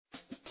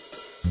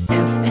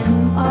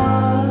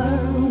FMR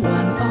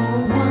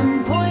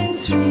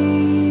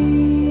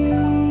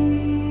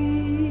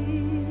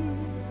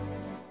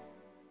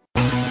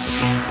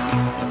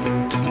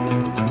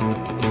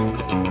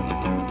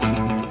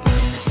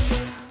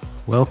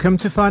Welcome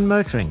to Fine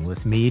Motoring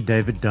with me,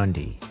 David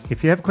Dundee.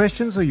 If you have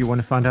questions or you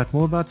want to find out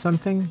more about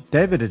something,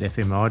 David at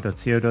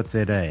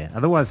fmr.co.za.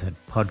 Otherwise, at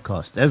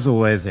podcast, as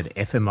always, at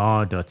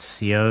fmr.co.za.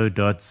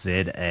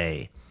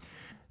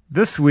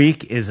 This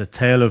week is a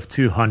tale of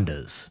two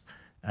Hondas.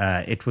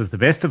 It was the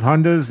best of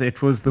Hondas.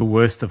 It was the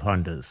worst of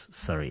Hondas.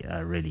 Sorry,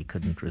 I really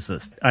couldn't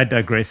resist. I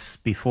digress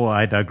before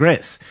I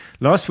digress.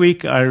 Last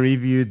week, I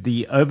reviewed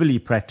the overly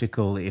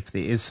practical, if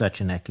there is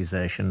such an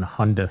accusation,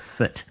 Honda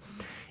Fit.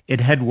 It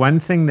had one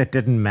thing that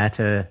didn't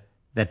matter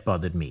that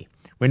bothered me.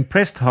 When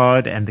pressed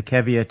hard, and the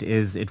caveat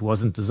is it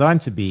wasn't designed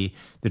to be,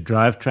 the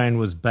drivetrain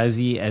was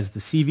buzzy as the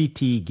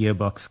CVT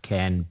gearbox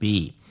can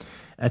be.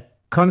 A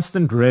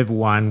constant rev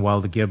whine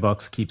while the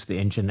gearbox keeps the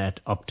engine at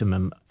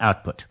optimum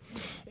output.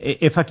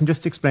 If I can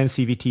just explain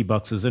CVT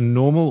boxes, a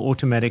normal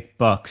automatic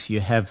box, you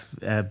have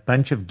a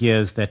bunch of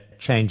gears that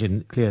change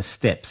in clear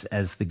steps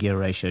as the gear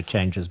ratio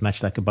changes,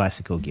 much like a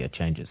bicycle gear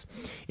changes.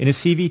 In a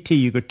CVT,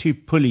 you've got two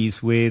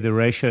pulleys where the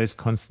ratio is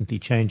constantly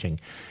changing.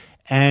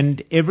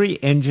 And every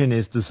engine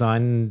is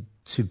designed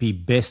to be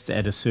best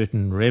at a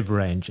certain rev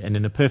range. And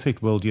in a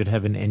perfect world, you'd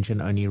have an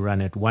engine only run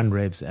at 1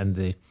 revs and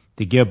the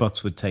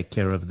gearbox would take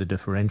care of the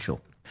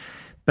differential.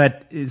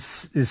 But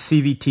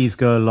CVTs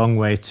go a long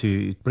way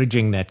to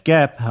bridging that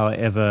gap.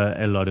 However,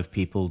 a lot of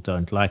people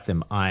don't like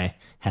them. I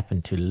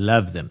happen to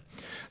love them.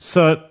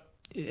 So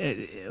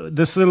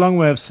this is a long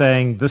way of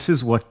saying this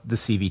is what the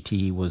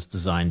CVT was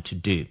designed to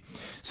do.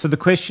 So the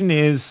question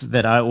is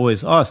that I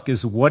always ask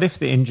is, what if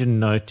the engine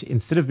note,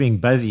 instead of being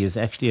buzzy, is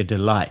actually a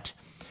delight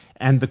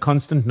and the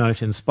constant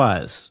note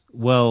inspires?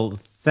 Well,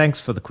 thanks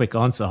for the quick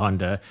answer,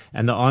 Honda.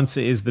 And the answer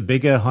is the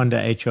bigger Honda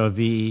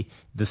HR-V,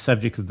 the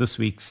subject of this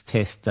week's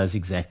test, does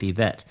exactly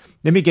that.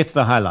 Let me get to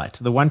the highlight.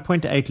 The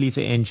 1.8-litre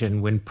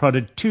engine, when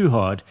prodded too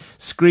hard,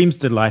 screams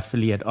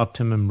delightfully at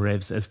optimum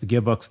revs as the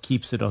gearbox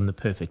keeps it on the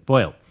perfect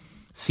boil.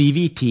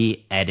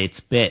 CVT at its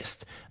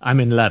best.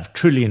 I'm in love,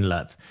 truly in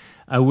love.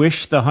 I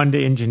wish the Honda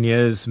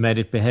engineers made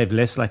it behave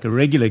less like a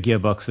regular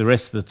gearbox the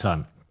rest of the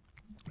time.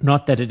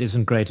 Not that it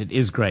isn't great, it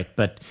is great,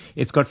 but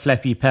it's got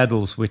flappy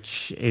paddles,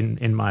 which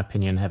in my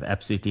opinion have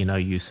absolutely no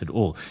use at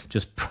all.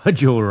 Just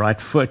prod your right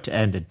foot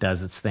and it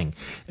does its thing.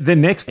 The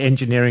next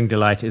engineering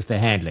delight is the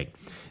handling.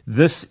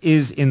 This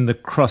is in the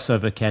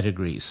crossover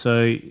category,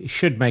 so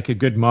should make a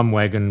good mom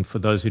wagon for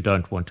those who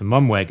don't want a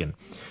mom wagon.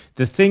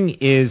 The thing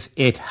is,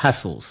 it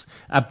hustles.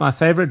 Up my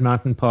favorite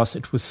mountain pass,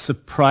 it was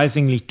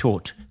surprisingly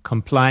taut,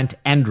 compliant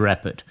and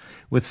rapid,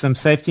 with some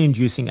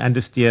safety-inducing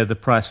understeer, the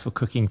price for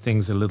cooking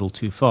things a little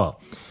too far.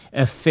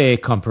 A fair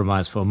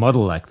compromise for a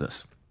model like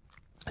this.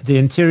 The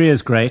interior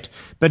is great,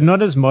 but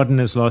not as modern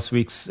as last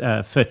week's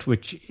Fit,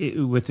 which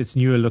with its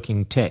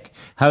newer-looking tech.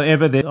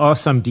 However, there are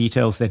some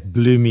details that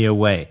blew me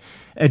away.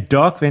 A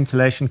dark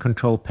ventilation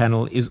control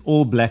panel is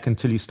all black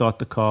until you start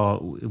the car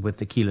with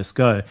the keyless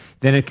go.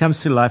 Then it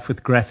comes to life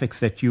with graphics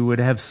that you would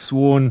have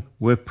sworn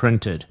were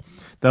printed.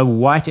 The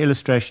white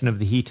illustration of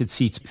the heated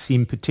seats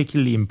seemed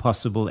particularly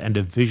impossible and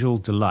a visual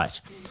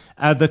delight.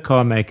 Other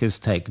car makers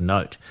take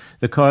note.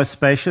 The car is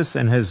spacious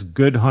and has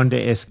good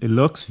Honda-esque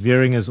looks,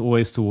 veering as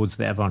always towards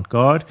the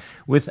avant-garde,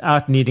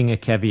 without needing a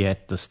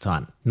caveat this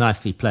time.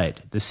 Nicely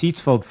played. The seats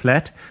fold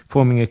flat,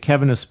 forming a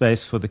cavernous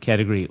space for the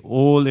category.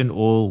 All in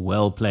all,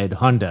 well played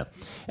Honda.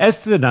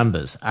 As to the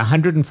numbers,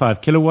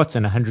 105 kilowatts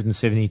and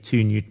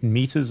 172 newton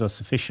meters are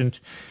sufficient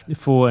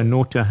for a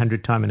 0 to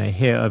 100 time in a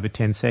hair over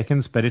 10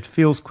 seconds, but it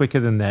feels quicker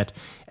than that,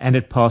 and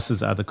it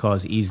passes other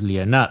cars easily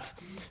enough.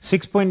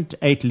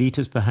 6.8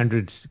 liters per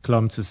 100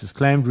 kilometers is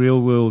claimed.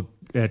 Real-world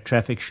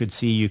traffic should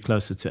see you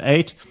closer to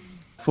 8.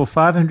 For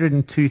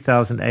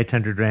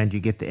 502,800 Rand,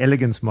 you get the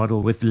elegance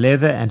model with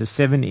leather and a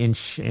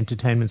 7-inch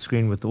entertainment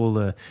screen with all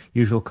the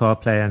usual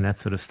CarPlay and that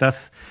sort of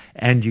stuff.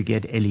 And you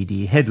get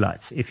LED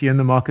headlights. If you're in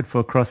the market for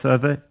a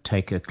crossover,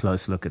 take a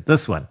close look at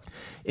this one.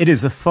 It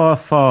is a far,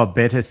 far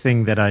better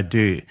thing that I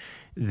do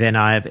than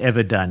I have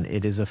ever done.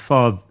 It is a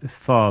far,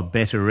 far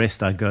better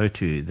rest I go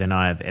to than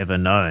I have ever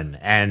known.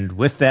 And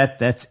with that,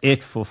 that's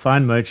it for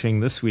Fine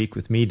Motoring this week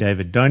with me,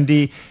 David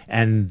Dundee.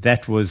 And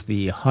that was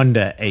the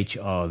Honda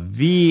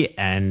HR-V,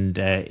 and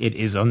it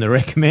is on the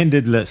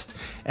recommended list.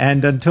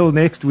 And until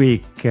next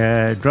week,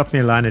 drop me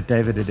a line at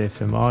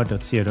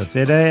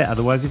david@fmr.co.za.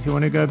 Otherwise, if you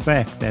want to go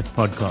back, that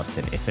podcast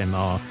at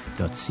fmr.co.za.